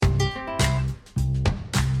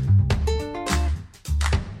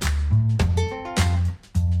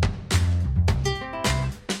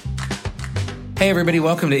Hey everybody,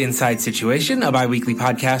 welcome to Inside Situation, a bi-weekly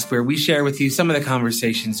podcast where we share with you some of the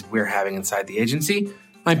conversations we're having inside the agency.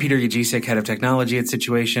 I'm Peter Yajicek, Head of Technology at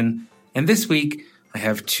Situation, and this week I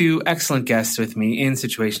have two excellent guests with me in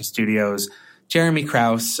Situation Studios. Jeremy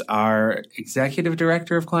Kraus, our Executive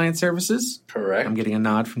Director of Client Services. Correct. I'm getting a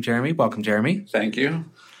nod from Jeremy. Welcome, Jeremy. Thank you.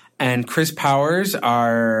 And Chris Powers,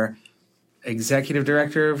 our Executive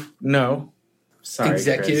Director of... No. Sorry,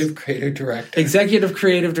 Executive Chris. Creative Director. Executive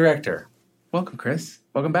Creative Director. Welcome, Chris.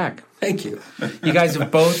 Welcome back. Thank you. You guys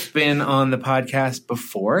have both been on the podcast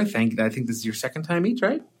before. I think this is your second time each,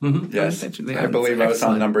 right? Mm-hmm. Yes. I believe I was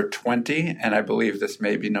on number 20, and I believe this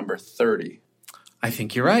may be number 30. I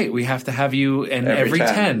think you're right. We have to have you in every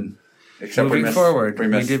 10. Except moving forward.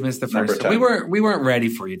 We did miss the first. We weren't ready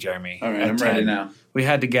for you, Jeremy. All right, I'm 10. Ready now. We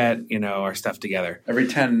had to get, our stuff together. Every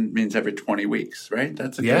 10 means every 20 weeks, right?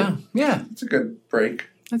 That's a That's a good break.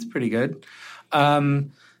 That's pretty good.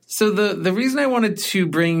 So the reason I wanted to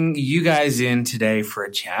bring you guys in today for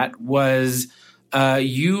a chat was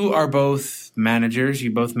you are both managers.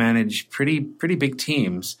 You both manage pretty big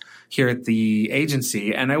teams here at the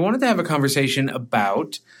agency. And I wanted to have a conversation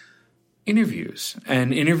about interviews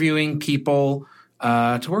and interviewing people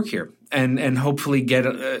to work here and hopefully get,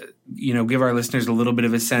 give our listeners a little bit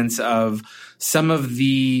of a sense of some of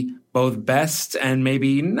the both best and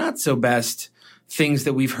maybe not so best things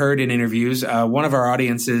that we've heard in interviews. One of our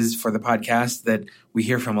audiences for the podcast that we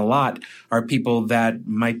hear from a lot are people that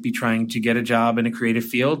might be trying to get a job in a creative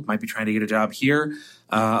field, might be trying to get a job here.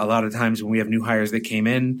 A lot of times when we have new hires that came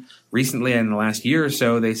in recently in the last year or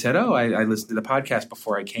so, they said, I listened to the podcast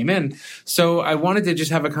before I came in. So I wanted to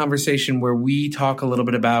just have a conversation where we talk a little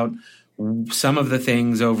bit about some of the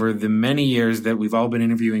things over the many years that we've all been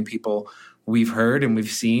interviewing people we've heard and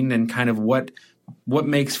we've seen, and kind of what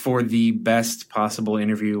makes for the best possible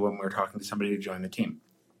interview when we're talking to somebody to join the team.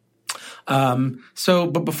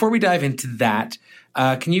 But before we dive into that,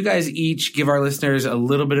 can you guys each give our listeners a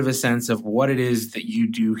little bit of a sense of what it is that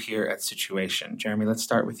you do here at Situation? Jeremy, let's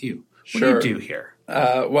start with you. Sure. What do you do here?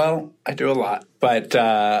 Well, I do a lot, but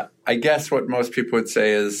I guess what most people would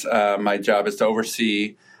say is my job is to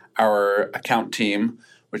oversee our account team,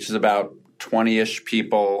 which is about 20-ish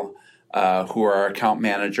people who are our account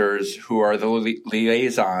managers, who are the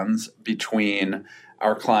liaisons between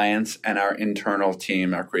our clients and our internal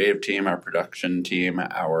team, our creative team, our production team,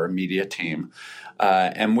 our media team.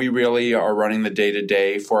 And we really are running the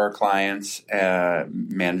day-to-day for our clients,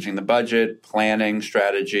 managing the budget, planning,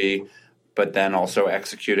 strategy, but then also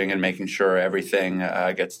executing and making sure everything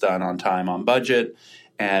gets done on time, on budget,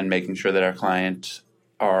 and making sure that our clients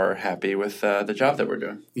are happy with the job that we're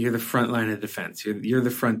doing. You're the front line of defense. You're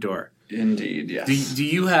the front door. Indeed, yes. Do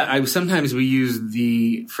you have? Sometimes we use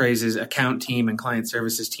the phrases account team and client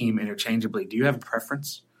services team interchangeably. Do you have a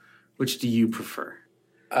preference? Which do you prefer?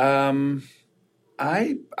 I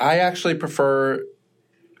actually prefer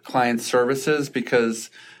client services because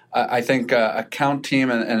I think account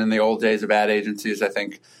team and in the old days of ad agencies, I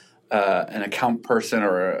think an account person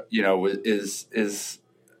or is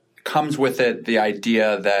comes with it the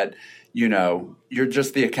idea that you're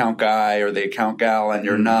just the account guy or the account gal, and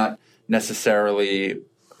you're not necessarily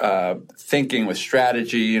thinking with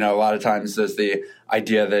strategy. A lot of times there's the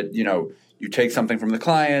idea that, you take something from the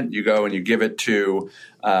client, you go and you give it to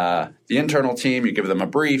the internal team, you give them a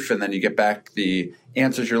brief, and then you get back the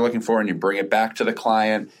answers you're looking for and you bring it back to the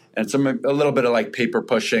client. And it's a little bit of like paper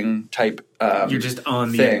pushing type you're just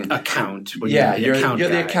on thing. The account. You're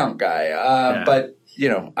the account guy. But,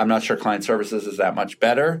 I'm not sure client services is that much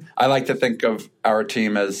better. I like to think of our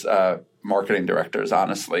team as marketing directors,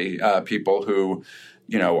 honestly, people who,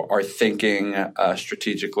 are thinking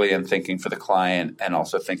strategically and thinking for the client, and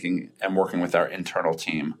also thinking and working with our internal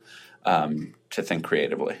team to think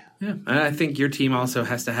creatively. Yeah, and I think your team also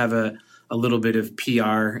has to have a little bit of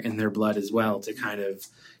PR in their blood as well to kind of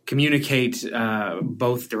communicate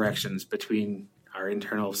both directions between our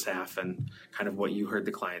internal staff and kind of what you heard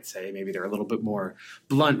the client say. Maybe they're a little bit more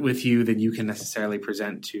blunt with you than you can necessarily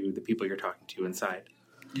present to the people you're talking to inside.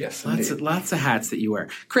 Yes, lots of hats that you wear.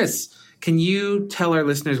 Chris, can you tell our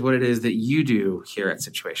listeners what it is that you do here at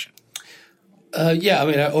Situation?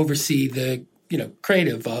 I oversee the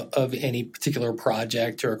creative of any particular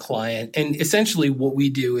project or client, and essentially what we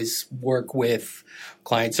do is work with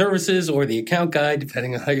client services or the account guy,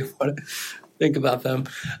 depending on how you want to think about them.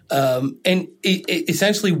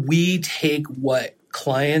 Essentially, we take what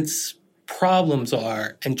clients' problems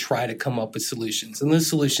are and try to come up with solutions. And those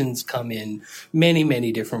solutions come in many,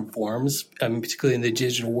 many different forms. Particularly in the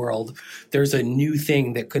digital world, there's a new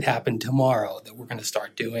thing that could happen tomorrow that we're going to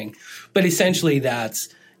start doing. But essentially, that's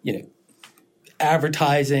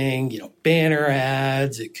advertising, banner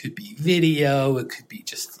ads. It could be video. It could be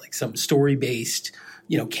just like some story-based,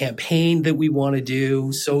 campaign that we want to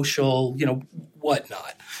do, social,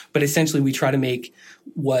 whatnot. But essentially, we try to make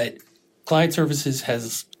what client services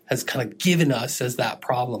has kind of given us as that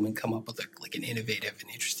problem and come up with an innovative and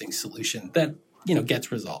interesting solution that,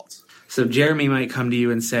 gets results. So Jeremy might come to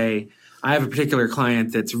you and say, I have a particular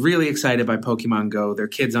client that's really excited by Pokemon Go. Their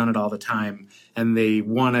kid's on it all the time, and they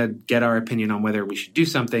want to get our opinion on whether we should do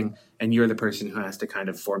something, and you're the person who has to kind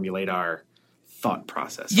of formulate our thought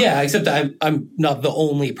process. Yeah, except I'm not the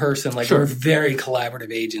only person. Sure. We're a very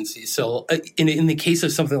collaborative agency. So in the case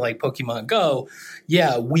of something like Pokemon Go,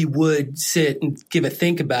 yeah, we would sit and give a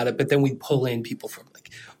think about it, but then we pull in people from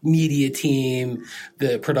media team,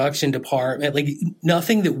 the production department.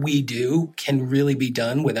 Nothing that we do can really be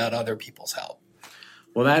done without other people's help.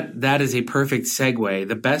 Well, that is a perfect segue.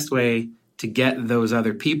 The best way to get those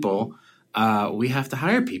other people, we have to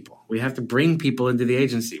hire people. We have to bring people into the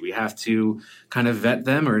agency. We have to kind of vet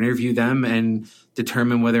them or interview them and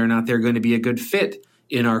determine whether or not they're going to be a good fit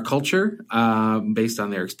in our culture, based on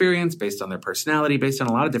their experience, based on their personality, based on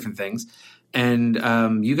a lot of different things. And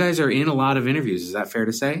you guys are in a lot of interviews. Is that fair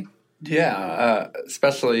to say? Yeah,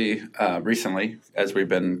 especially recently as we've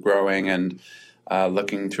been growing and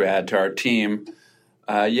looking to add to our team.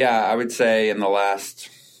 I would say in the last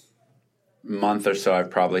month or so,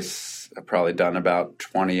 I've probably done about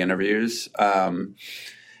 20 interviews, and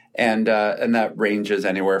that ranges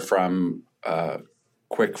anywhere from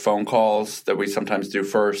quick phone calls that we sometimes do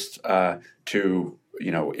first to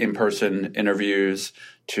in-person interviews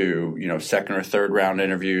to second or third round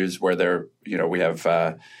interviews where we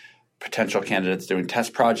have potential candidates doing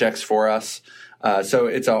test projects for us. So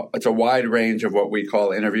it's a wide range of what we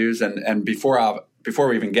call interviews, and before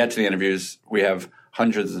we even get to the interviews, we have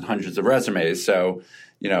hundreds and hundreds of resumes. So,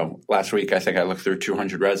 last week I think I looked through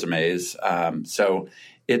 200 resumes. So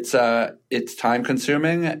it's time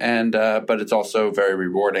consuming, and but it's also very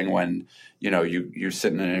rewarding when you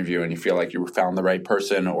sit in an interview and you feel like you found the right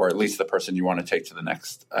person, or at least the person you want to take to the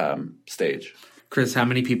next stage. Chris, how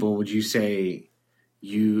many people would you say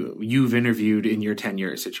you've interviewed in your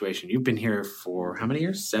 10-year situation? You've been here for how many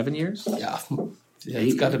years? 7 years? Yeah,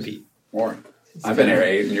 it's got to be more. I've been here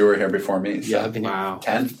 8, and you were here before me. So. Yeah, I've been here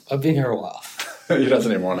 10. I've been here a while. He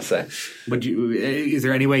doesn't even want to say. Is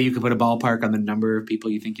there any way you could put a ballpark on the number of people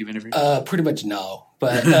you think you've interviewed? Pretty much no,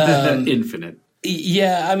 but infinite.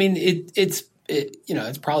 Yeah, I mean it's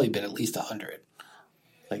probably been at least 100.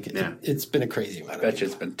 It's been a crazy amount. I bet you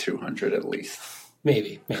it's been 200 at least.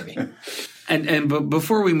 Maybe. But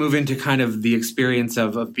before we move into kind of the experience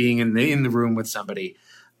of being in the room with somebody,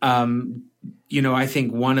 I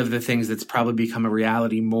think one of the things that's probably become a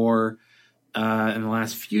reality more in the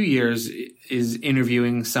last few years is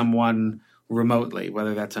interviewing someone remotely,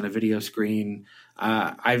 whether that's on a video screen.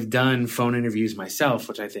 I've done phone interviews myself,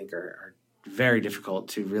 which I think are very difficult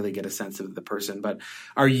to really get a sense of the person. But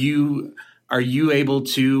are you able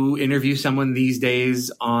to interview someone these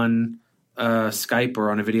days on Skype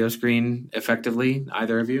or on a video screen effectively,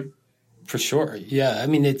 either of you? For sure. Yeah. I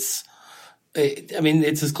mean, it's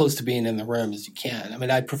as close to being in the room as you can. I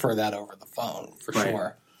mean, I'd prefer that over the phone for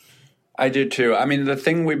sure. I do too. I mean, the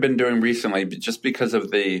thing we've been doing recently, just because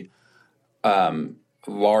of the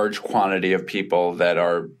large quantity of people that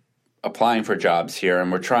are applying for jobs here,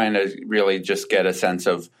 and we're trying to really just get a sense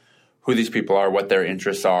of who these people are, what their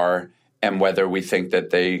interests are, and whether we think that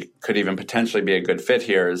they could even potentially be a good fit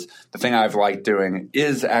here. Is the thing I've liked doing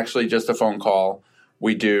is actually just a phone call.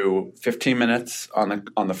 We do 15 minutes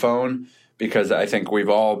on the phone, because I think we've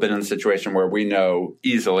all been in a situation where we know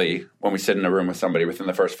easily when we sit in a room with somebody within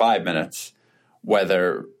the first 5 minutes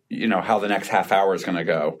whether how the next half hour is going to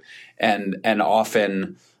go, and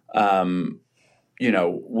often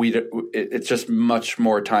it's just much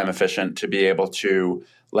more time efficient to be able to,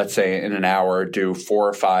 let's say in an hour, do 4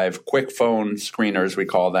 or 5 quick phone screeners, we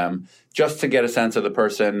call them, just to get a sense of the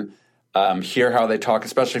person, hear how they talk,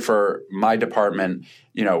 especially for my department,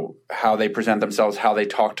 how they present themselves, how they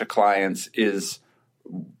talk to clients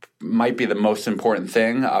might be the most important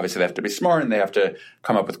thing. Obviously, they have to be smart and they have to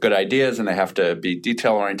come up with good ideas and they have to be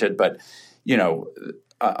detail oriented. But,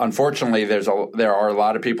 unfortunately, there are a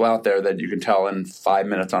lot of people out there that you can tell in 5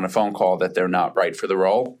 minutes on a phone call that they're not right for the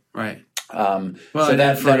role. Right. So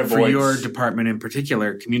for your department in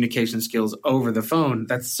particular, communication skills over the phone,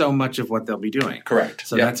 that's so much of what they'll be doing. Correct.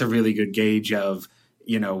 So that's a really good gauge of,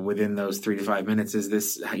 within those 3 to 5 minutes, is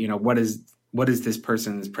this, what is this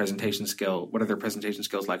person's presentation skill? What are their presentation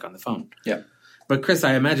skills like on the phone? Yeah. But Chris,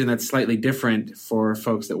 I imagine that's slightly different for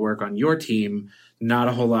folks that work on your team. Not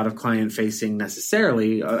a whole lot of client facing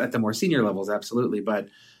necessarily at the more senior levels, absolutely. But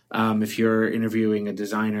if you're interviewing a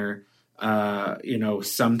designer,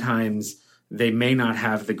 sometimes they may not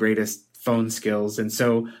have the greatest phone skills. And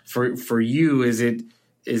so for you, is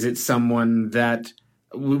it someone that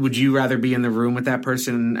would you rather be in the room with that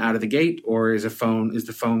person out of the gate, or is a phone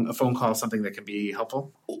call something that can be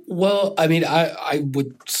helpful? Well, I mean, I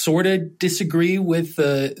would sort of disagree with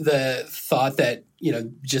the thought that,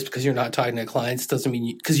 just because you're not talking to clients doesn't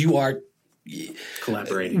mean because you are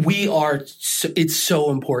collaborating. It's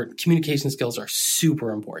so important. Communication skills are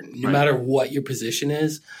super important, no matter what your position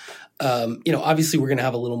is. Obviously we're going to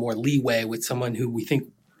have a little more leeway with someone who we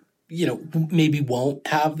think, maybe won't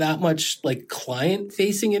have that much like client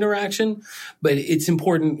facing interaction, but it's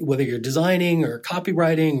important whether you're designing or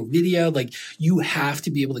copywriting or video, like you have to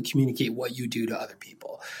be able to communicate what you do to other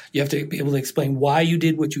people. You have to be able to explain why you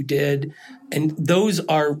did what you did. And those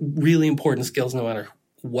are really important skills no matter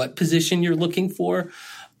what position you're looking for.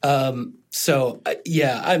 But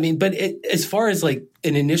as far as like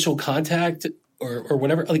an initial contact or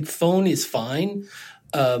whatever, like phone is fine.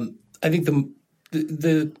 I think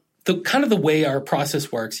the kind of the way our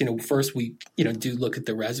process works, first we, do look at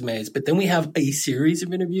the resumes, but then we have a series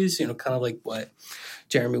of interviews, kind of like what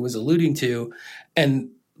Jeremy was alluding to.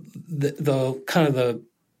 And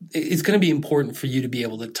it's going to be important for you to be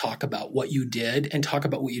able to talk about what you did and talk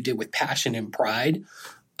about what you did with passion and pride,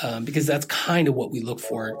 because that's kind of what we look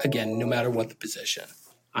for, again, no matter what the position.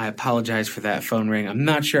 I apologize for that phone ring. I'm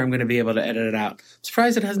not sure I'm going to be able to edit it out. I'm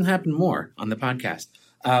surprised it hasn't happened more on the podcast.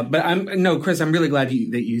 Chris, I'm really glad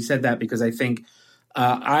that you said that, because I think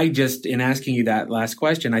in asking you that last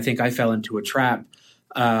question, I think I fell into a trap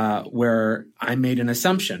where I made an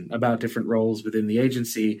assumption about different roles within the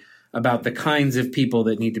agency, about the kinds of people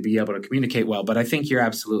that need to be able to communicate well. But I think you're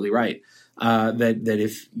absolutely right. That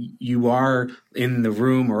if you are in the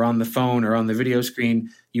room or on the phone or on the video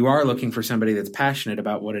screen, you are looking for somebody that's passionate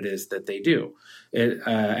about what it is that they do,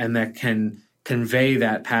 and that can convey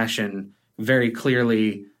that passion very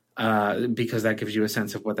clearly, because that gives you a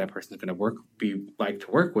sense of what that person is going to be like to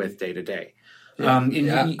work with day to day. I want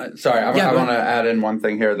to add in one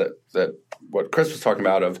thing here that what Chris was talking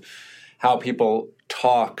about of how people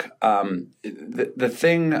talk. The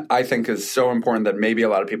thing I think is so important that maybe a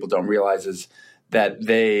lot of people don't realize is that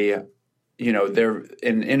they're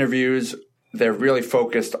in interviews, they're really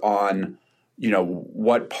focused on,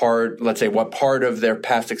 what part of their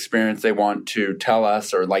past experience they want to tell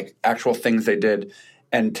us, or like actual things they did.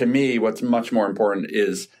 And to me, what's much more important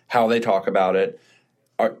is how they talk about it.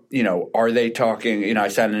 Are they talking, I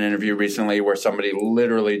sat in an interview recently where somebody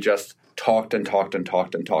literally just talked and talked and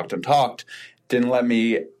talked and talked and talked, didn't let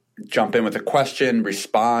me jump in with a question,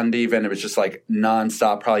 respond even. It was just like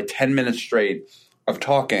nonstop, probably 10 minutes straight of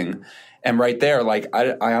talking. And right there, like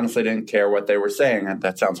I honestly didn't care what they were saying. And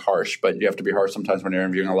that sounds harsh, but you have to be harsh sometimes when you're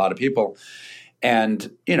interviewing a lot of people.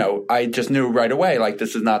 And, I just knew right away, like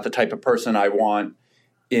this is not the type of person I want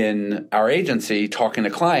in our agency talking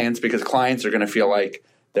to clients, because clients are going to feel like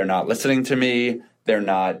they're not listening to me. They're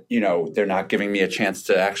not giving me a chance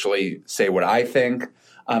to actually say what I think.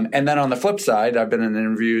 And then on the flip side, I've been in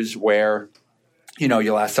interviews where,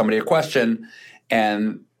 you'll ask somebody a question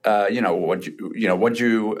and, what'd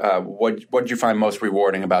you find most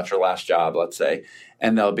rewarding about your last job, let's say?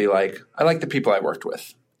 And they'll be like, I like the people I worked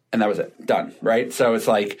with. And that was it. Done. Right. So it's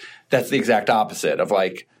like, that's the exact opposite of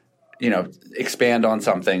like, expand on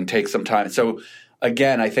something, take some time. So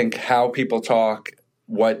again, I think how people talk,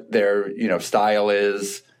 what their, style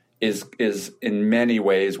is in many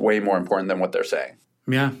ways way more important than what they're saying.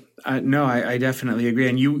 Yeah, I definitely agree.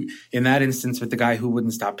 And you, in that instance with the guy who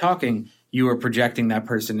wouldn't stop talking, you were projecting that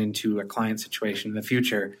person into a client situation in the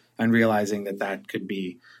future and realizing that could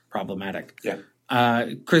be problematic. Yeah.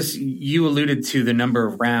 Chris, you alluded to the number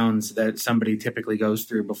of rounds that somebody typically goes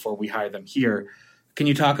through before we hire them here. Can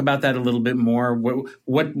you talk about that a little bit more?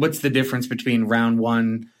 What's the difference between round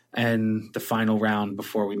one and the final round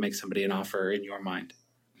before we make somebody an offer in your mind?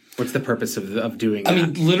 What's the purpose of doing that? I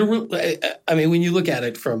mean, literally, when you look at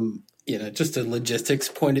it from, just a logistics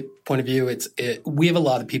point of view, we have a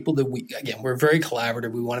lot of people that we're very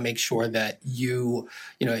collaborative. We want to make sure that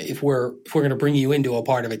if we're going to bring you into a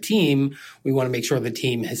part of a team, we want to make sure the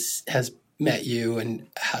team has met you and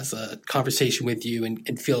has a conversation with you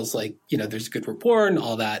and feels like, there's good rapport and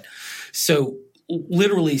all that. So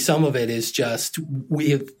literally some of it is just, we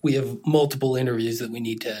have multiple interviews that we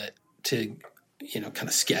need to kind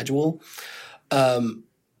of schedule.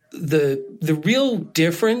 The real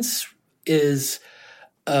difference is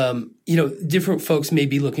different folks may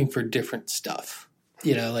be looking for different stuff.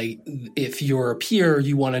 Like if you're a peer,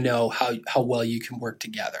 you want to know how well you can work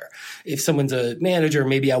together. If someone's a manager,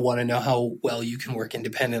 maybe I want to know how well you can work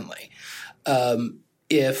independently. And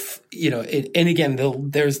again,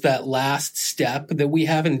 there's that last step that we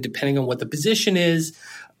have, and depending on what the position is,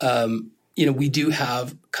 we do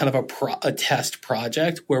have kind of a test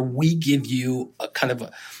project where we give you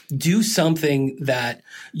do something that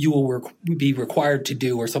you will be required to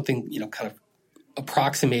do, or something, kind of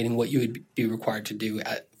approximating what you would be required to do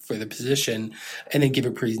for the position, and then give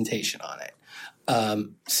a presentation on it.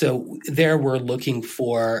 So there we're looking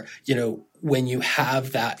for, when you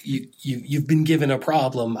have that, you've been given a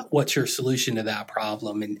problem, what's your solution to that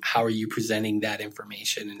problem, and how are you presenting that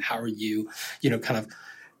information, and how are you, kind of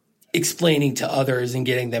explaining to others and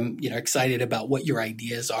getting them, excited about what your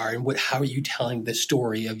ideas are, and how are you telling the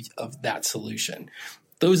story of that solution.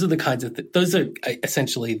 Those are the kinds of those are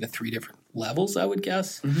essentially the three different levels, I would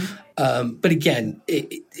guess. Mm-hmm. But again,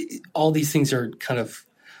 all these things are kind of,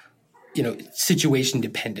 situation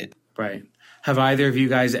dependent. Right. Have either of you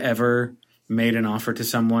guys ever made an offer to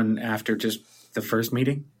someone after just the first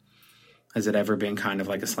meeting? Has it ever been kind of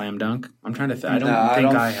like a slam dunk? I'm trying to. I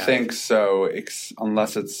don't think so.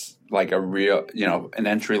 Unless it's like a real, an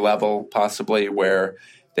entry level, possibly, where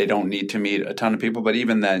they don't need to meet a ton of people. But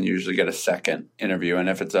even then, you usually get a second interview. And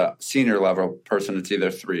if it's a senior level person, it's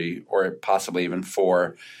either 3 or possibly even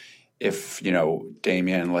 4. If,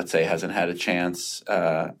 Damien, let's say, hasn't had a chance,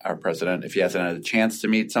 our president, if he hasn't had a chance to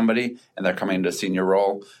meet somebody and they're coming into a senior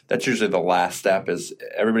role, that's usually the last step. Is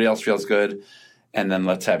everybody else feels good, and then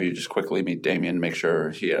let's have you just quickly meet Damien, make sure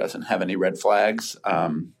he doesn't have any red flags.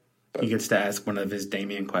 He gets to ask one of his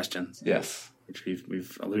Damien questions. Yes. Which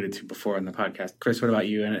we've alluded to before in the podcast. Chris, what about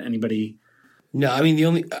you? Anybody? No, I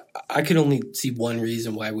mean, I could only see one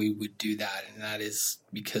reason why we would do that, and that is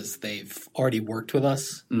because they've already worked with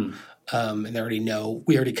us, and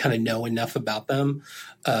we already kind of know enough about them.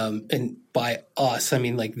 And by us, I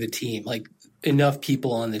mean like the team, like enough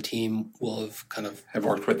people on the team will have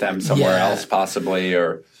worked with them somewhere else, possibly,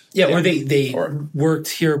 or they worked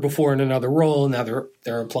here before in another role, and now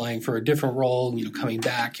they're applying for a different role, coming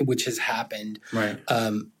back, which has happened. Right.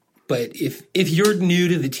 But if you're new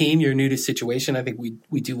to the team, you're new to the situation, I think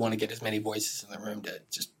we do want to get as many voices in the room to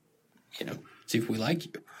just, see if we like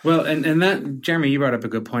you. Well, and that, Jeremy, you brought up a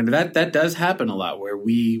good point. That does happen a lot, where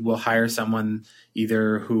we will hire someone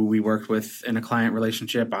either who we worked with in a client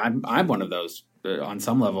relationship. I'm one of those on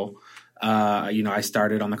some level. I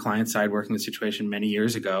started on the client side working the situation many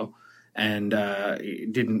years ago, and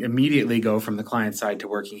didn't immediately go from the client side to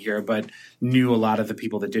working here, but knew a lot of the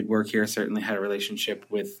people that did work here, certainly had a relationship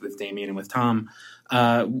with Damien and with Tom.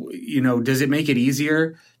 Does it make it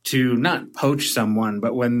easier to not poach someone,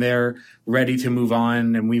 but when they're ready to move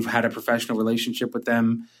on and we've had a professional relationship with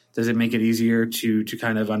them, does it make it easier to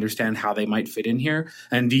kind of understand how they might fit in here?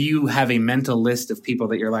 And do you have a mental list of people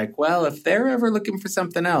that you're like, well, if they're ever looking for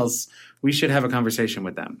something else, we should have a conversation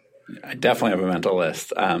with them? I definitely have a mental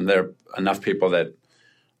list. There are enough people that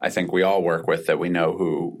I think we all work with that we know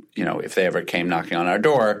who, if they ever came knocking on our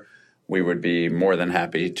door, we would be more than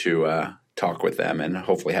happy to talk with them and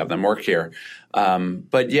hopefully have them work here.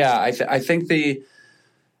 But yeah, I think the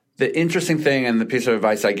interesting thing, and the piece of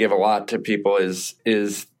advice I give a lot to people is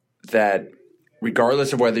that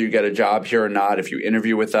regardless of whether you get a job here or not, if you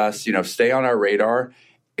interview with us, stay on our radar,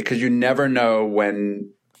 because you never know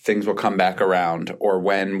when things will come back around, or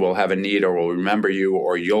when we'll have a need, or we'll remember you,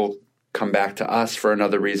 or you'll come back to us for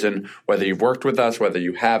another reason, whether you've worked with us, whether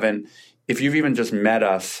you haven't. If you've even just met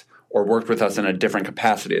us or worked with us in a different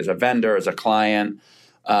capacity as a vendor, as a client,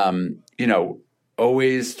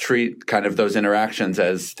 always treat kind of those interactions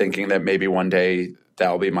as thinking that maybe one day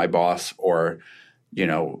that'll be my boss, or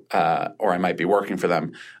I might be working for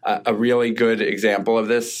them. A really good example of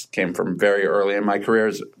this came from very early in my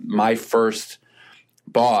career. My first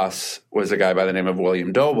boss was a guy by the name of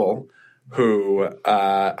William Doble, who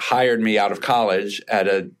hired me out of college at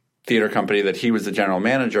a theater company that he was the general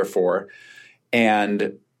manager for.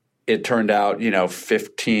 And it turned out,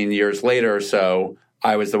 15 years later or so,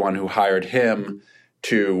 I was the one who hired him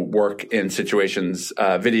to work in Situations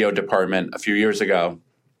video department a few years ago.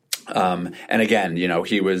 And again,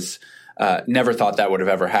 he was never thought that would have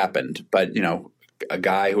ever happened. But, a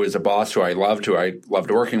guy who was a boss who I loved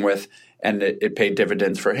working with, and it paid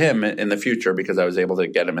dividends for him in the future because I was able to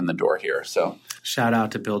get him in the door here. So shout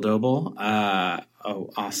out to Bill Doble.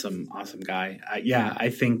 Awesome guy. I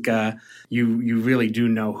think you really do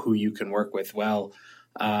know who you can work with well.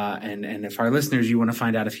 And if our listeners, you want to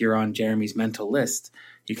find out if you're on Jeremy's mental list,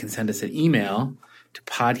 you can send us an email to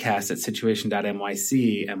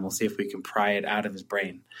podcast@situation.nyc, and we'll see if we can pry it out of his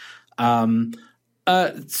brain.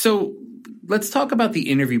 So let's talk about the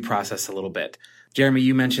interview process a little bit. Jeremy,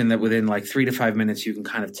 you mentioned that within like 3 to 5 minutes, you can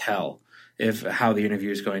kind of tell if how the interview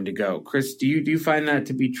is going to go. Chris, do you find that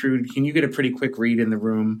to be true? Can you get a pretty quick read in the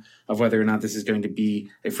room of whether or not this is going to be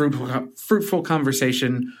a fruitful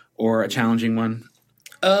conversation or a challenging one?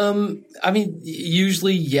 I mean,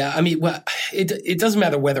 usually, yeah. I mean, well, it doesn't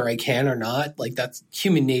matter whether I can or not. Like, that's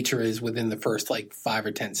human nature is within the first like 5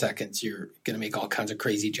 or 10 seconds, you're going to make all kinds of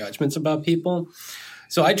crazy judgments about people.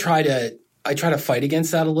 So I try to fight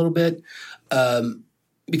against that a little bit.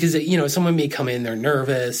 Because, someone may come in, they're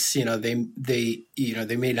nervous, they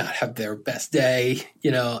may not have their best day,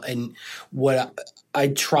 and what I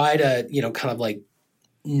try to, kind of like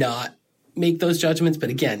not make those judgments. But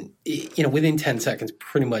again, within 10 seconds,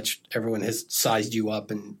 pretty much everyone has sized you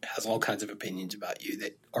up and has all kinds of opinions about you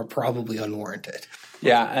that are probably unwarranted.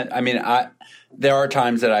 Yeah. I mean, there are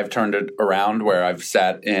times that I've turned it around where I've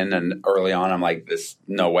sat in and early on I'm like, this,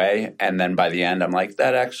 no way. And then by the end, I'm like,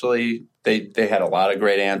 that actually, they had a lot of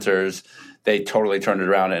great answers. They totally turned it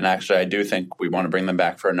around. And actually, I do think we want to bring them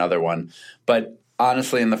back for another one. But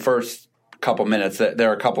honestly, in the first couple minutes, there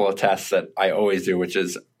are a couple of tests that I always do, which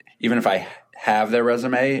is even if I have their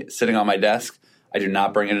resume sitting on my desk, I do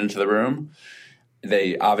not bring it into the room.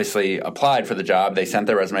 They obviously applied for the job. They sent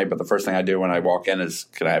their resume, but the first thing I do when I walk in is,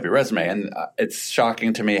 can I have your resume? And it's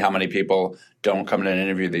shocking to me how many people don't come to an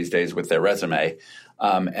interview these days with their resume.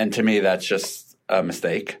 And to me, that's just a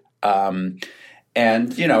mistake.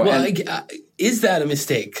 Is that a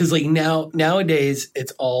mistake? Because like nowadays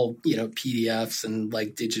it's all PDFs and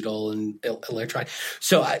like digital and electronic.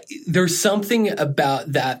 So there's something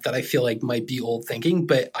about that I feel like might be old thinking.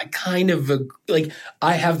 But I kind of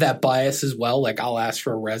I have that bias as well. Like I'll ask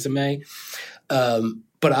for a resume, but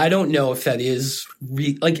I don't know if that is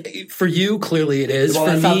for you. Clearly, it is. Well,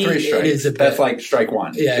 for that's me, not 3 strikes. It is a bit. That's like strike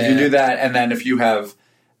one. Yeah, if you do that, and then if you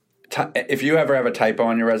ever have a typo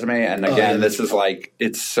on your resume, and again, this is like,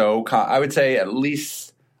 it's so, I would say at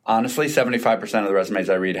least, honestly, 75% of the resumes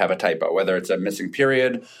I read have a typo, whether it's a missing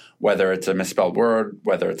period, whether it's a misspelled word,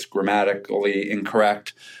 whether it's grammatically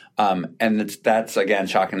incorrect. And that's, again,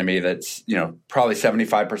 shocking to me. That's, probably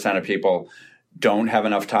 75% of people don't have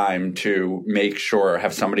enough time to make sure,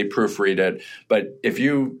 have somebody proofread it. But if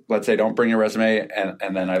you, let's say, don't bring your resume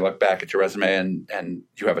and then I look back at your resume and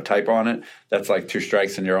you have a typo on it, that's like 2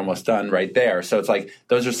 strikes and you're almost done right there. So it's like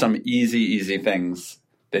those are some easy things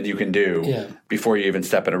that you can do before you even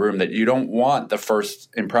step in a room, that you don't want the first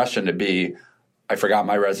impression to be, I forgot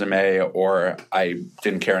my resume or I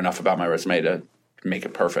didn't care enough about my resume to make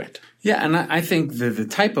it perfect. Yeah, and I think the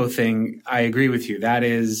typo thing, I agree with you.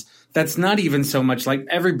 That's not even so much like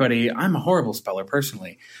everybody. I'm a horrible speller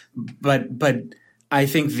personally, but I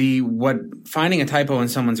think what finding a typo in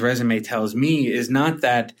someone's resume tells me is not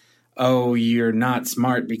that, oh, you're not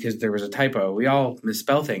smart because there was a typo. We all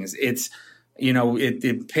misspell things. It's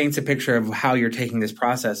it paints a picture of how you're taking this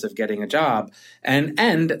process of getting a job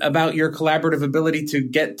and about your collaborative ability to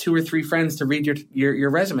get 2 or 3 friends to read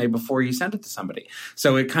your resume before you send it to somebody.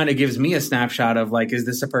 So it kind of gives me a snapshot of like, is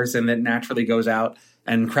this a person that naturally goes out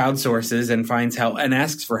and crowdsources and finds help and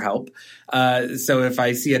asks for help? So if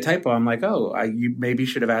I see a typo, I'm like, oh, you maybe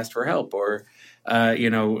should have asked for help or,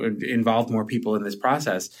 involved more people in this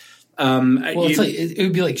process. It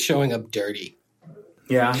would be like showing up dirty.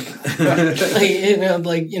 Yeah.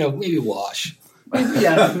 Maybe wash.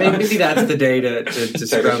 Yeah, maybe that's the day to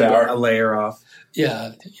scrub a layer off.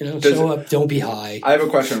 Yeah, show up, don't be high. I have a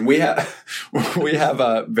question. We have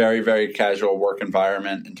a very, very casual work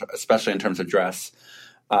environment, especially in terms of dress.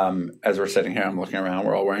 As we're sitting here, I'm looking around,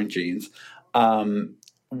 we're all wearing jeans.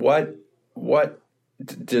 What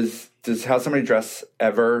does how somebody dress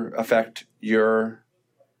ever affect your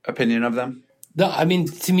opinion of them? No, I mean,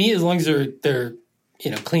 to me, as long as they're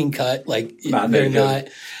clean cut, like they're not,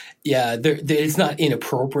 it's not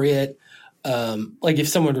inappropriate. Like if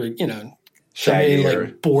someone were, shaggy somebody or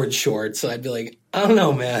like board shorts, I'd be like, I don't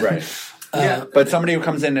know, man. Right. But somebody who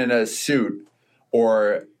comes in a suit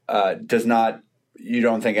or does not, you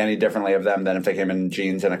don't think any differently of them than if they came in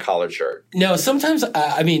jeans and a collared shirt? No, sometimes,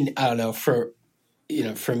 I don't know, for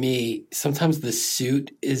me, sometimes the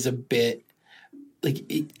suit is a bit,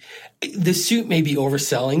 the suit may be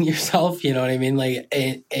overselling yourself, you know what I mean? Like,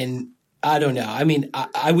 and I don't know. I mean,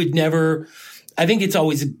 I would never, I think it's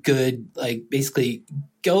always good, like basically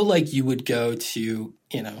go like you would go to,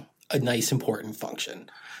 a nice important function.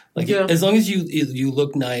 Like as long as you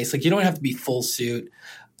look nice, like you don't have to be full suit.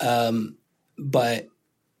 But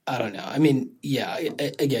I don't know. I mean, yeah.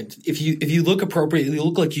 Again, if you look appropriately, you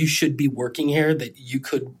look like you should be working here. That you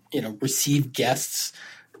could, receive guests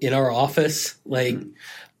in our office, like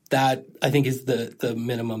that. I think is the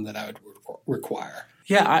minimum that I would require.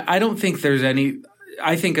 Yeah, I don't think there's any.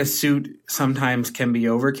 I think a suit sometimes can be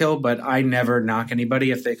overkill, but I never knock anybody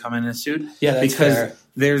if they come in a suit. Yeah, that's because fair.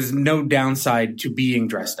 There's no downside to being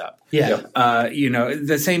dressed up. Yeah.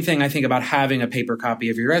 The same thing I think about having a paper copy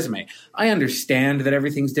of your resume. I understand that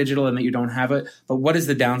everything's digital and that you don't have it, but what is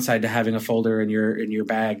the downside to having a folder in your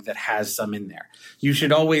bag that has some in there? You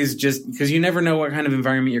should always because you never know what kind of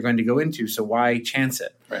environment you're going to go into, so why chance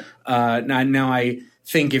it? Right. Now I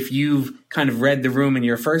think if you've kind of read the room in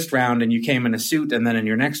your first round and you came in a suit, and then in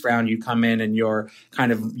your next round you come in and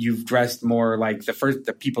you've dressed more like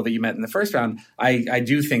the people that you met in the first round, I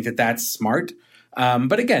do think that that's smart.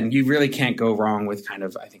 But again, you really can't go wrong with kind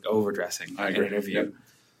of, I think, overdressing in an interview. Yep.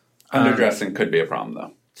 Underdressing could be a problem,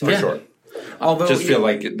 though, for sure. Although, just feel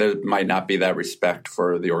like there might not be that respect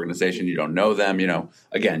for the organization. You don't know them.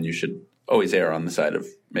 Again, you should always err on the side of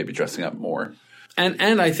maybe dressing up more.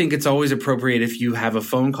 And I think it's always appropriate if you have a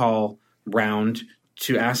phone call round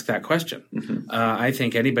to ask that question. Mm-hmm. I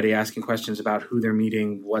think anybody asking questions about who they're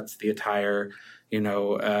meeting, what's the attire,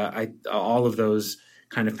 all of those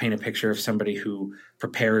kind of paint a picture of somebody who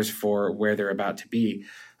prepares for where they're about to be.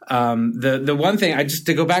 The one thing,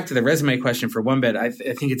 to go back to the resume question for one bit, I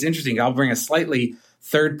think it's interesting. I'll bring a slightly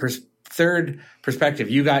third perspective.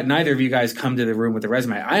 Neither of you guys come to the room with a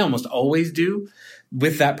resume. I almost always do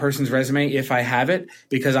with that person's resume if I have it,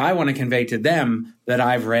 because I want to convey to them that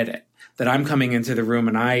I've read it, that I'm coming into the room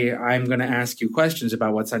and I'm going to ask you questions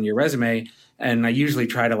about what's on your resume. And I usually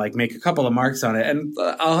try to make a couple of marks on it. And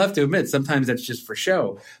I'll have to admit, sometimes that's just for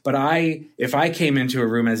show. But if I came into a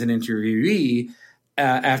room as an interviewee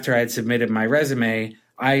after I had submitted my resume,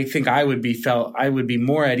 I think I would be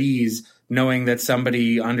more at ease knowing that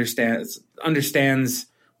somebody understands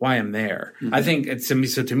why I'm there. Mm-hmm. I think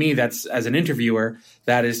to me, that's, as an interviewer,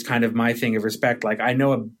 that is kind of my thing of respect. Like, I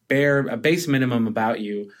know a base minimum about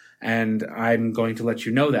you, and I'm going to let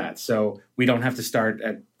you know that. So we don't have to start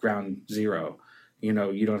at ground zero. You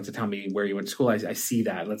don't have to tell me where you went to school. I see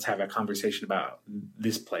that. Let's have a conversation about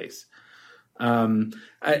this place. And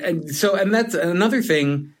that's another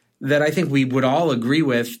thing that I think we would all agree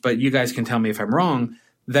with, but you guys can tell me if I'm wrong,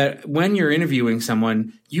 that when you're interviewing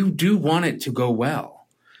someone, you do want it to go well.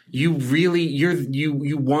 You really,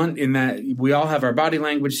 you want, in that we all have our body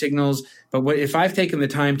language signals, but if I've taken the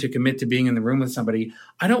time to commit to being in the room with somebody,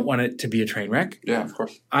 I don't want it to be a train wreck. Yeah, of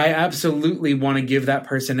course. I absolutely want to give that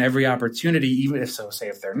person every opportunity, even if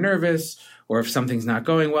they're nervous or if something's not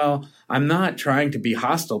going well. I'm not trying to be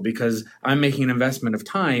hostile because I'm making an investment of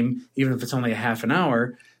time, even if it's only a half an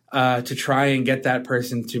hour, to try and get that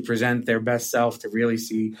person to present their best self, to really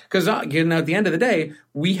see, because at the end of the day,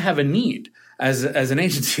 we have a need. As an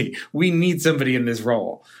agency, we need somebody in this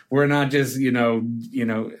role. We're not just,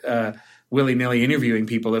 willy-nilly interviewing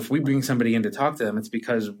people. If we bring somebody in to talk to them, it's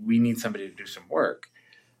because we need somebody to do some work.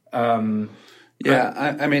 I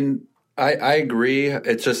agree.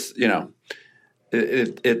 It's just,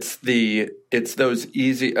 it's those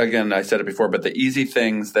easy, again, I said it before, but the easy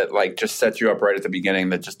things that just set you up right at the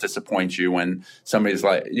beginning that just disappoint you when somebody's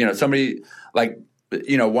one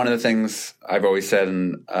of the things I've always said,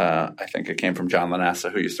 and I think it came from John Lanassa,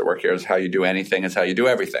 who used to work here, is how you do anything is how you do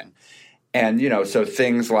everything. And, so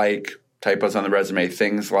things like typos on the resume,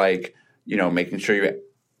 things like, making sure you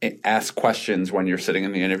ask questions when you're sitting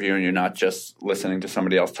in the interview and you're not just listening to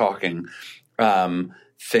somebody else talking.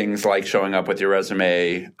 Things like showing up with your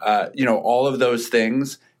resume, all of those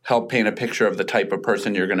things help paint a picture of the type of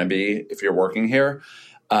person you're going to be if you're working here.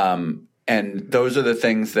 And those are the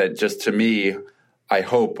things that just, to me, I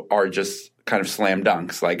hope are just kind of slam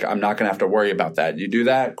dunks. Like, I'm not going to have to worry about that. You do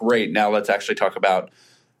that, great. Now let's actually talk about,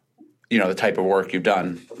 the type of work you've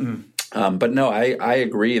done. But no, I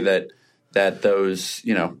agree that those,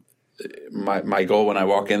 my goal when I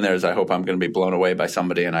walk in there is I hope I'm going to be blown away by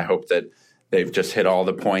somebody, and I hope that they've just hit all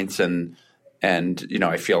the points and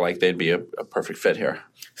I feel like they'd be a perfect fit here.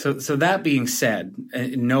 So that being said,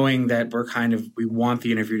 knowing that we want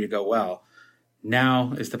the interview to go well,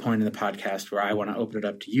 now is the point in the podcast where I want to open it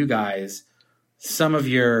up to you guys. Some of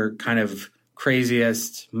your kind of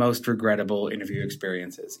craziest, most regrettable interview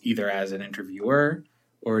experiences, either as an interviewer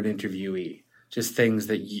or an interviewee. Just things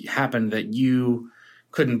that happened that you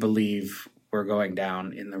couldn't believe were going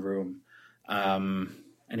down in the room.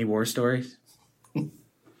 Any war stories?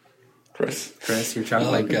 Chris, you're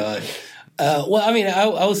chuckling. Oh, God. Well, I mean, I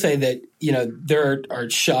will say that, there are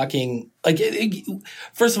shocking,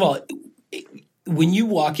 first of all, when you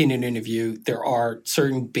walk in an interview, there are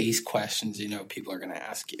certain base questions, people are going to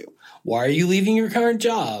ask you. Why are you leaving your current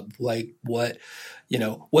job? Like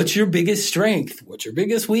what's your biggest strength? What's your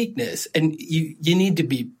biggest weakness? And you need to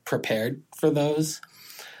be prepared for those.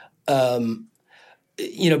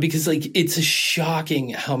 Because it's shocking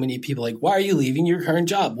how many people why are you leaving your current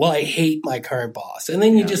job? Well, I hate my current boss. And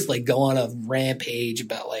then you just go on a rampage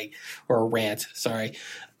about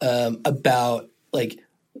about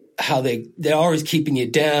how they're always keeping you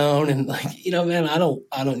down. And man, I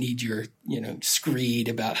don't need your, screed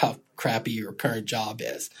about how crappy your current job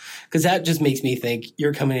is. Cause that just makes me think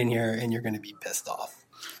you're coming in here and you're going to be pissed off.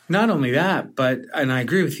 Not only that, and I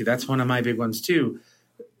agree with you. That's one of my big ones too.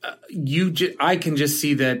 I can just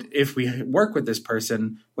see that if we work with this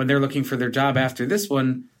person, when they're looking for their job after this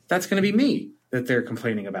one, that's going to be me that they're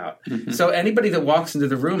complaining about. Mm-hmm. So anybody that walks into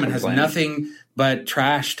the room and has nothing but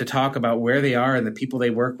trash to talk about where they are and the people they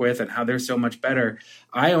work with and how they're so much better,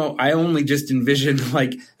 I only just envision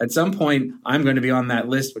at some point I'm going to be on that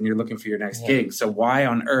list when you're looking for your next gig. So why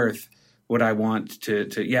on earth would I want to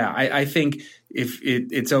I think if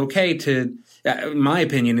it's okay to, my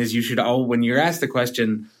opinion is you should when you're asked the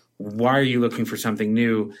question, why are you looking for something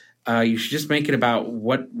new? You should just make it about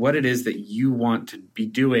what it is that you want to be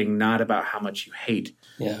doing, not about how much you hate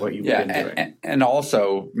what you've been doing. And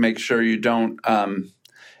also make sure you don't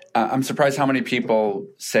I'm surprised how many people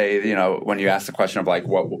say, when you ask the question of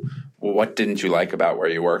what didn't you like about where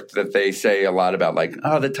you worked, that they say a lot about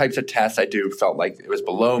the types of tests I do felt like it was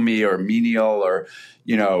below me or menial or,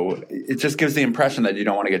 it just gives the impression that you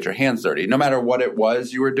don't want to get your hands dirty. No matter what it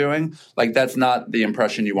was you were doing, that's not the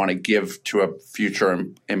impression you want to give to a future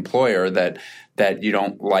employer that you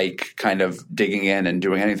don't like kind of digging in and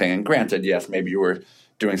doing anything. And granted, yes, maybe you were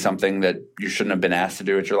doing something that you shouldn't have been asked to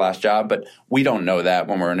do at your last job, but we don't know that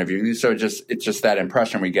when we're interviewing you. So it's just that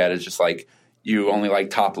impression we get is just you only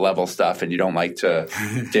like top level stuff and you don't like to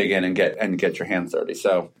dig in and get your hands dirty.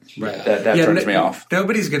 So that turns me off.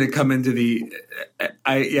 Nobody's going to come into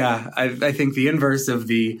I think the inverse of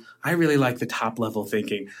I really like the top level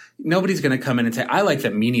thinking. Nobody's going to come in and say, I like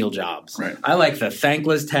the menial jobs. Right. I like the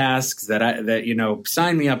thankless tasks that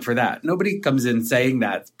sign me up for that. Nobody comes in saying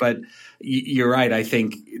that, but you're right. I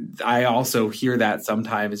think I also hear that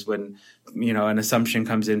sometimes when, an assumption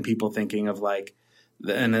comes in, people thinking of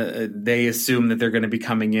they assume that they're going to be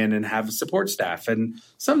coming in and have support staff. And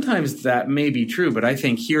sometimes that may be true, but I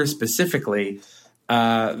think here specifically,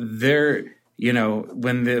 when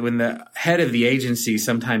the head of the agency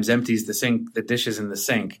sometimes empties the dishes in the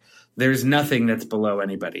sink, there's nothing that's below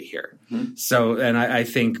anybody here. Mm-hmm. So, and I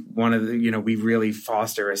think one of the, we really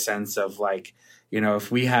foster a sense of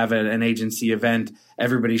if we have an agency event,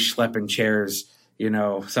 everybody's schlepping chairs,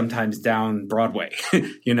 sometimes down Broadway,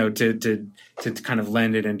 to kind of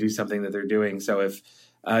lend it and do something that they're doing. So if,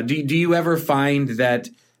 do you ever find that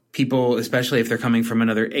people, especially if they're coming from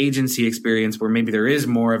another agency experience where maybe there is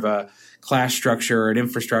more of a class structure or an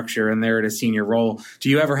infrastructure and they're at a senior role, do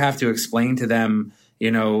you ever have to explain to them,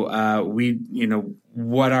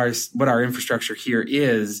 what our infrastructure here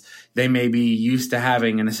is? They may be used to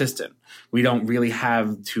having an assistant. We don't really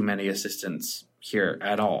have too many assistants here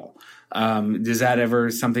at all. Is that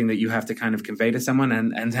ever something that you have to kind of convey to someone?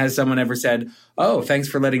 And has someone ever said, "Oh, thanks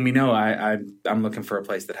for letting me know. I'm looking for a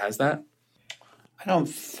place that has that"? I don't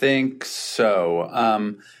think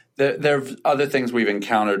so. There are other things we've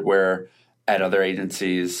encountered where at other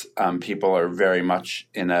agencies, people are very much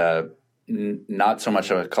in a not so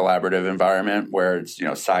much of a collaborative environment where it's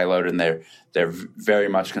siloed and they're very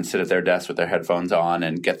much can sit at their desk with their headphones on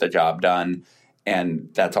and get the job done. And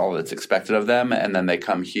that's all that's expected of them. And then they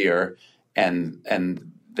come here and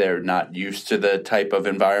they're not used to the type of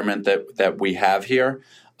environment that we have here.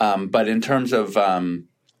 But in terms of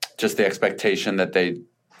just the expectation that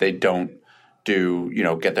they don't do,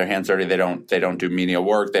 get their hands dirty, they don't do menial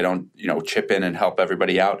work, they don't, chip in and help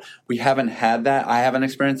everybody out. We haven't had that. I haven't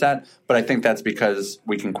experienced that. But I think that's because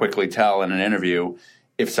we can quickly tell in an interview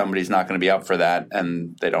if somebody's not going to be up for that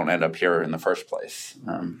and they don't end up here in the first place.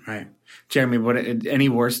 Right. Jeremy, any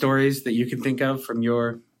war stories that you can think of from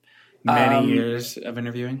your many years of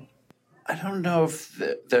interviewing? I don't know if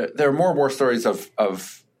there are more war stories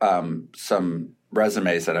of some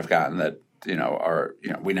resumes that I've gotten that,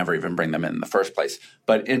 we never even bring them in the first place.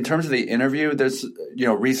 But in terms of the interview, there's,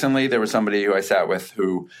 recently there was somebody who I sat with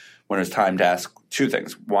who, when it was time to ask two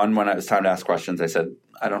things. One, when it was time to ask questions, I said,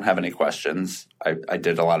 I don't have any questions. I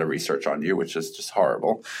did a lot of research on you, which is just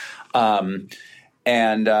horrible. And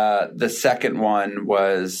the second one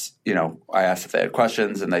was, I asked if they had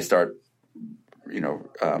questions, and they start,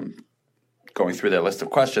 going through their list of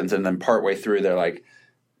questions, and then partway through, they're like,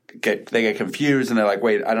 get confused and they're like,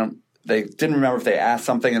 wait, they didn't remember if they asked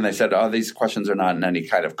something and they said, oh, these questions are not in any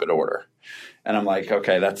kind of good order. And I'm like,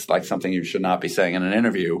 okay, that's like something you should not be saying in an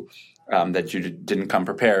interview, that you didn't come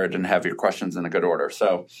prepared and have your questions in a good order.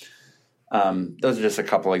 So those are just a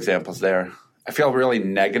couple examples there. I feel really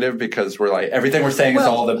negative because we're like, everything we're saying is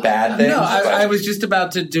all the bad things. No, I was just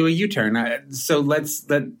about to do a U-turn.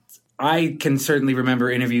 I can certainly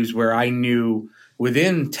remember interviews where I knew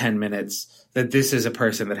within 10 minutes that this is a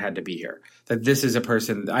person that had to be here, that this is a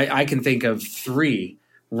person. I can think of 3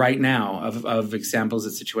 right now of examples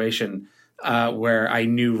of situation where I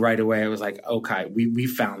knew right away. I was like, okay, we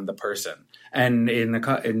found the person. And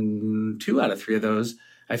in 2 out of 3 of those,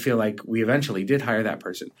 I feel like we eventually did hire that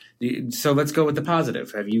person. So let's go with the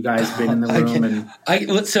positive. Have you guys been in the room?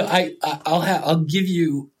 I'll give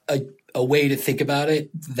you a way to think about it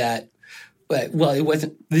that, well, it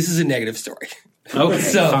wasn't. This is a negative story. Okay,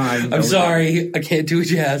 so fine. I'm sorry, I can't do what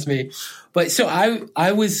you asked me. But so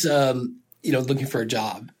I was looking for a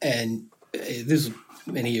job, and this was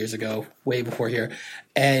many years ago, way before here,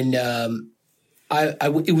 and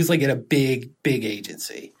it was like at a big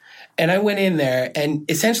agency. And I went in there, and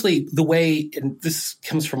essentially the way, and this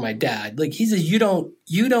comes from my dad, like he says, you don't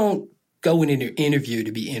go in an interview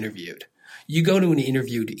to be interviewed. You go to an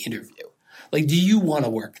interview to interview. Like, do you want to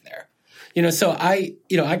work there? So I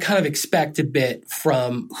kind of expect a bit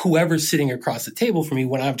from whoever's sitting across the table from me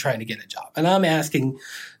when I'm trying to get a job. And I'm asking,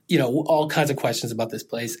 all kinds of questions about this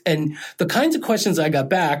place. And the kinds of questions I got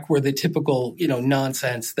back were the typical,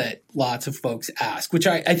 nonsense that lots of folks ask, which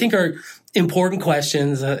I think are important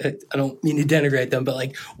questions. I don't mean to denigrate them, but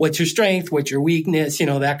like, what's your strength? What's your weakness?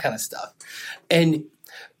 That kind of stuff. And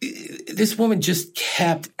this woman just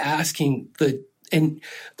kept asking and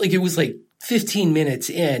like, it was like 15 minutes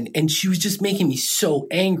in, and she was just making me so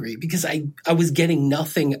angry because I was getting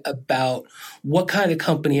nothing about what kind of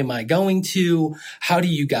company am I going to? How do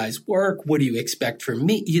you guys work? What do you expect from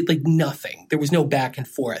me? Like nothing. There was no back and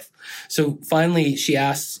forth. So finally she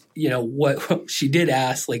asked, what she did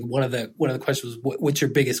ask, like one of the questions was, what's your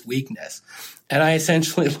biggest weakness? And I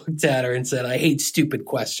essentially looked at her and said, I hate stupid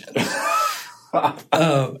questions.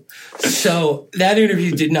 So that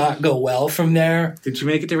interview did not go well from there. Did you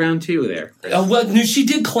make it to round 2 there? Well, no, she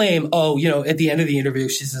did claim, at the end of the interview,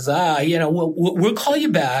 she says, we'll call you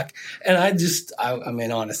back. And I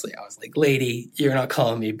mean, honestly, I was like, lady, you're not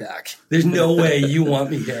calling me back. There's no way you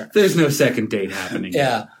want me here. There's no second date happening.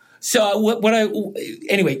 Yeah. So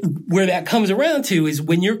anyway, where that comes around to is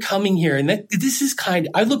when you're coming here, and this is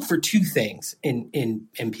I look for 2 things in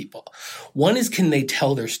people. One is, can they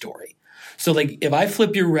tell their story? So like if I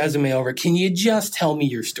flip your resume over, can you just tell me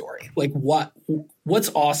your story? Like what's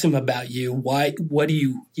awesome about you? What do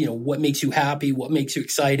you, what makes you happy? What makes you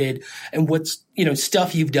excited? And what's,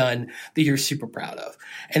 stuff you've done that you're super proud of?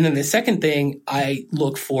 And then the second thing I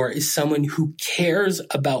look for is someone who cares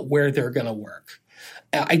about where they're going to work.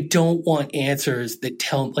 I don't want answers that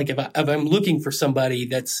tell, like if I'm looking for somebody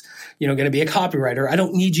that's, going to be a copywriter, I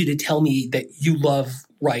don't need you to tell me that you love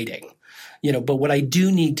writing. But what I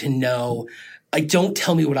do need to know, don't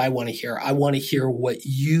tell me what I want to hear. I want to hear what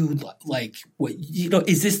you like,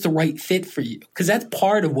 is this the right fit for you? Because that's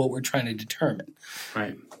part of what we're trying to determine.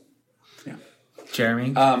 Right. Yeah.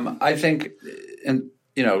 Jeremy? I think,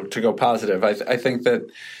 to go positive, I think that,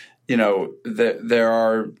 there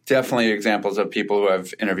are definitely examples of people who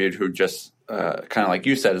I've interviewed who just kind of like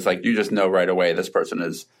you said, it's like you just know right away this person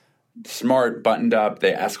is smart, buttoned up,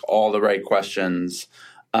 they ask all the right questions.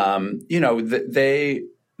 They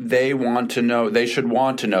want to know, they should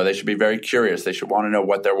want to know, they should be very curious. They should want to know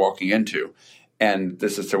what they're walking into. And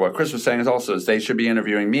this is to what Chris was saying is they should be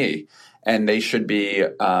interviewing me, and they should be,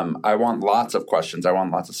 I want lots of questions. I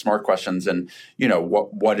want lots of smart questions. And,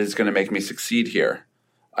 what is going to make me succeed here?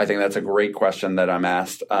 I think that's a great question that I'm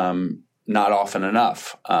asked, not often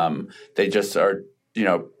enough. They just are,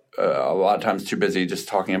 a lot of times too busy just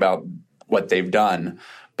talking about what they've done.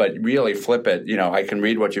 But really flip it. I can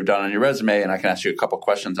read what you've done on your resume, and I can ask you a couple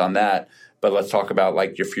questions on that. But let's talk about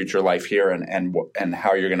like your future life here and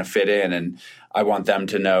how you're going to fit in. And I want them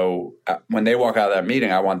to know when they walk out of that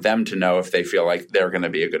meeting, I want them to know if they feel like they're going to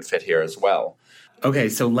be a good fit here as well. Okay,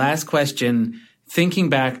 so last question. Thinking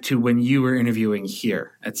back to when you were interviewing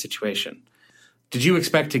here at Situation, did you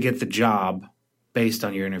expect to get the job based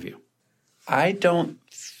on your interview? I don't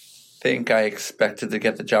think I expected to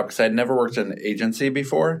get the job because I'd never worked in an agency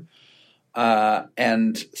before.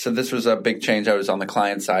 And so this was a big change. I was on the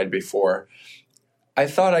client side before. I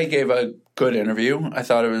thought I gave a good interview. I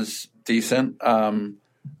thought it was decent.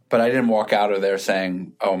 But I didn't walk out of there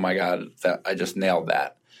saying, oh my God, I just nailed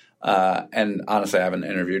that. And honestly, I haven't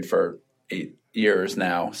interviewed for years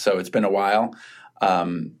now, so it's been a while.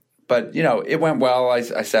 But it went well. I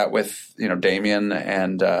sat with Damien,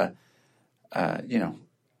 and I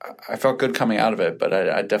felt good coming out of it. But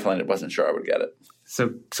I definitely wasn't sure I would get it.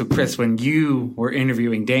 So Chris, when you were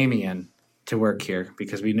interviewing Damien to work here,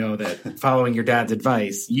 because we know that following your dad's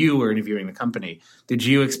advice, you were interviewing the company, did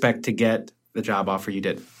you expect to get the job offer you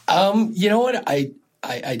did? You know what? I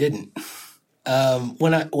didn't.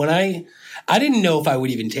 When I didn't know if I would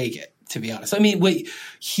even take it, to be honest. I mean,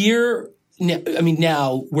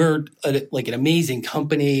 now we're like an amazing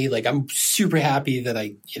company. Like, I'm super happy that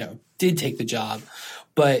I, did take the job.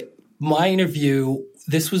 But my interview,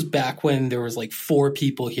 this was back when there was like 4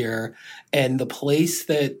 people here, and the place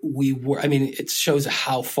that we were, it shows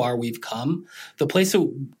how far we've come. The place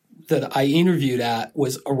that I interviewed at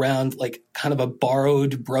was around like kind of a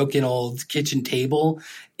borrowed, broken old kitchen table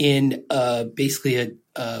in basically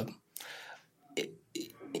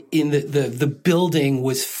the building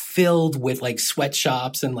was filled with like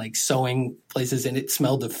sweatshops and like sewing places, and it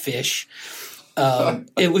smelled of fish.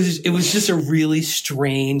 It was just a really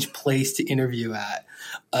strange place to interview at.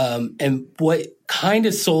 And what kind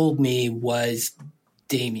of sold me was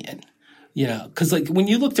Damien, because like when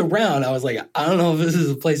you looked around, I was like, I don't know if this is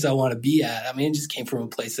a place I want to be at. I mean, it just came from a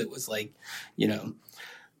place that was like,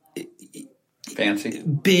 fancy,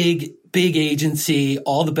 big agency,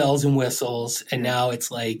 all the bells and whistles. And now it's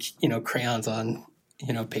like, crayons on,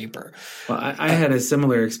 paper. Well, I had a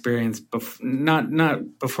similar experience, not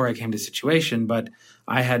before I came to Situation, but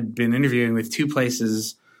I had been interviewing with 2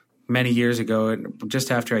 places many years ago, and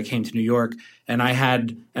just after I came to New York, and I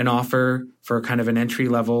had an offer for kind of an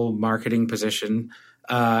entry-level marketing position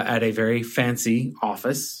at a very fancy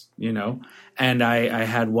office, and I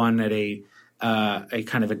had one at a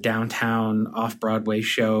kind of a downtown off-Broadway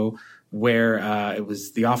show where it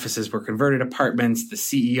was the offices were converted apartments. The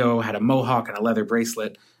CEO had a mohawk and a leather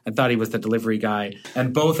bracelet. I thought he was the delivery guy.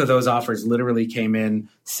 And both of those offers literally came in,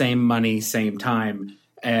 same money, same time.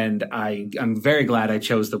 And I'm very glad I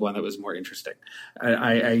chose the one that was more interesting.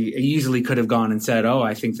 I easily could have gone and said,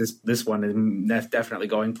 I think this one is definitely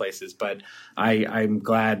going places. But I'm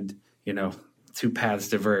glad, 2 paths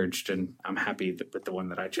diverged, and I'm happy with the one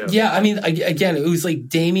that I chose. Yeah, again, it was like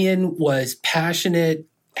Damien was passionate,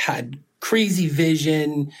 had crazy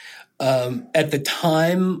vision. At the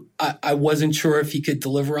time, I wasn't sure if he could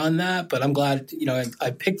deliver on that, but I'm glad,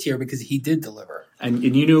 I picked here because he did deliver. And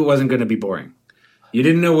you knew it wasn't going to be boring. You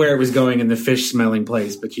didn't know where it was going in the fish-smelling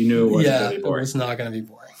place, but you knew it wasn't going to be boring. It was not going to be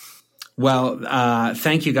boring. Well,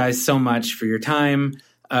 thank you guys so much for your time.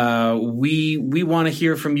 We want to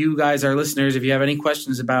hear from you guys, our listeners. If you have any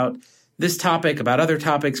questions about this topic, about other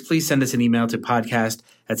topics, please send us an email to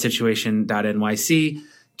podcast@situation.nyc.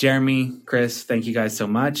 Jeremy, Chris, thank you guys so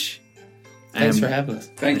much. Thanks for having us.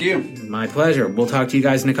 Thank you. My pleasure. We'll talk to you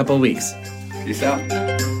guys in a couple of weeks. Peace out.